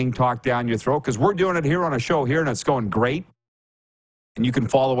 Lightning talk down your throat, because we're doing it here on a show here, and it's going great. And you can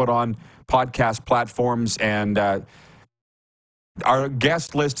follow it on podcast platforms. And our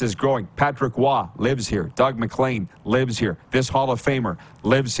guest list is growing. Patrick Waugh lives here. Doug McLean lives here. This Hall of Famer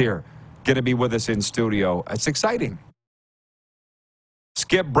lives here. Going to be with us in studio. It's exciting.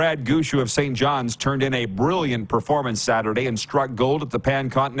 Skip Brad Gushu of St. John's turned in a brilliant performance Saturday and struck gold at the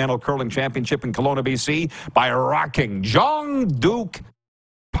Pan-Continental Curling Championship in Kelowna, BC by rocking Jongduk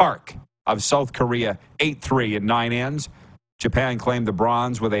Park of South Korea 8-3 in 9 ends. Japan claimed the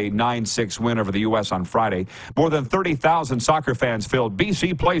bronze with a 9-6 win over the U.S. on Friday. More than 30,000 soccer fans filled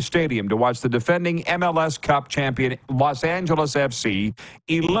BC Place Stadium to watch the defending MLS Cup champion Los Angeles FC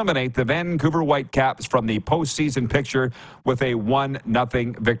eliminate the Vancouver Whitecaps from the postseason picture with a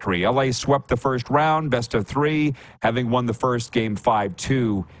 1-0 victory. LA swept the first round, best of 3, having won the first game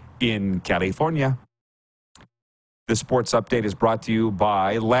 5-2 in California. The Sports Update is brought to you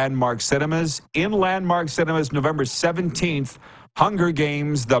by Landmark Cinemas. In Landmark Cinemas, November 17th, Hunger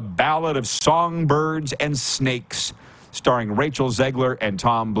Games, The Ballad of Songbirds and Snakes, starring Rachel Zegler and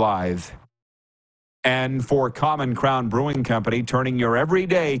Tom Blythe. And for Common Crown Brewing Company, turning your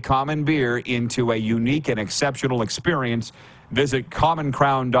everyday common beer into a unique and exceptional experience, visit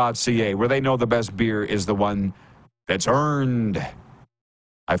commoncrown.ca, where they know the best beer is the one that's earned.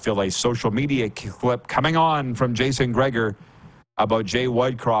 I feel a social media clip coming on from Jason Gregor about Jay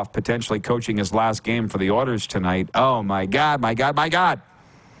Woodcroft potentially coaching his last game for the Oilers tonight. Oh, my God, my God, my God.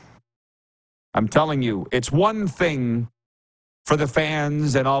 I'm telling you, it's one thing for the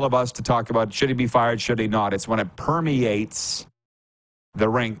fans and all of us to talk about, should he be fired, should he not? It's when it permeates the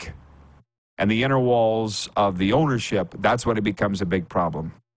rink and the inner walls of the ownership. That's when it becomes a big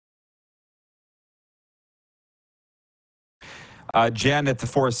problem. Jen at the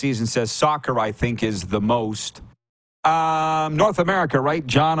Four Seasons says, soccer, I think, is the most. North America, right?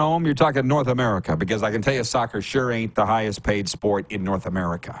 John Ohm, you're talking North America, because I can tell you soccer sure ain't the highest paid sport in North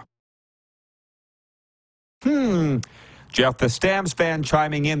America. Jeff, the Stamps fan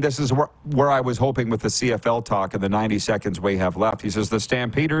chiming in. This is where I was hoping with the CFL talk in the 90 seconds we have left. He says the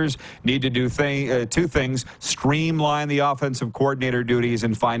Stampeders need to do two things, streamline the offensive coordinator duties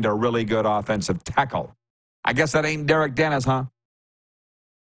and find a really good offensive tackle. I guess that ain't Derek Dennis, huh?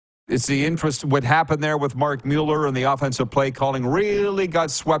 It's the interest, what happened there with Mark Mueller and the offensive play calling really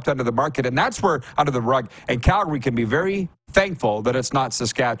got swept under the market, and that's where, under the rug. And Calgary can be very thankful that it's not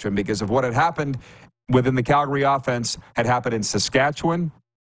Saskatchewan, because if what had happened within the Calgary offense had happened in Saskatchewan,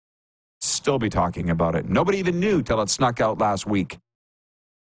 still be talking about it. Nobody even knew till it snuck out last week.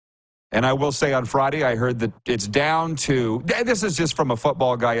 And I will say on Friday, I heard that it's down to, this is just from a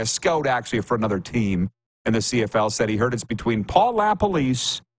football guy, a scout actually for another team in the CFL, said he heard it's between Paul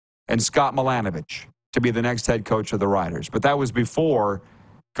LaPolice and Scott Milanovich to be the next head coach of the Riders. But that was before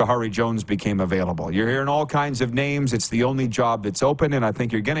Kahari Jones became available. You're hearing all kinds of names. It's the only job that's open, and I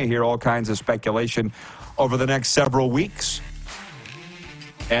think you're going to hear all kinds of speculation over the next several weeks.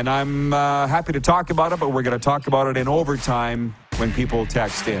 And I'm happy to talk about it, but we're going to talk about it in overtime when people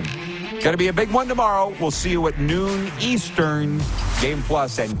text in. Going to be a big one tomorrow. We'll see you at noon Eastern, Game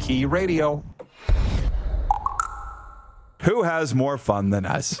Plus and Key Radio. Who has more fun than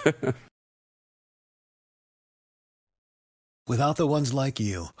us? Without the ones like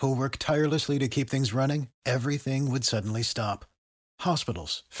you, who work tirelessly to keep things running, everything would suddenly stop.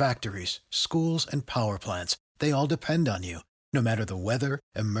 Hospitals, factories, schools, and power plants, they all depend on you. No matter the weather,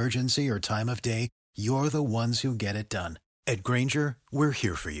 emergency, or time of day, you're the ones who get it done. At Grainger, we're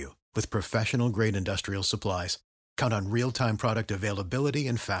here for you with professional-grade industrial supplies. Count on real-time product availability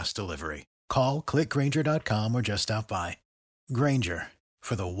and fast delivery. Call, click Grainger.com, or just stop by. Grainger,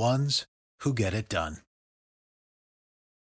 for the ones who get it done.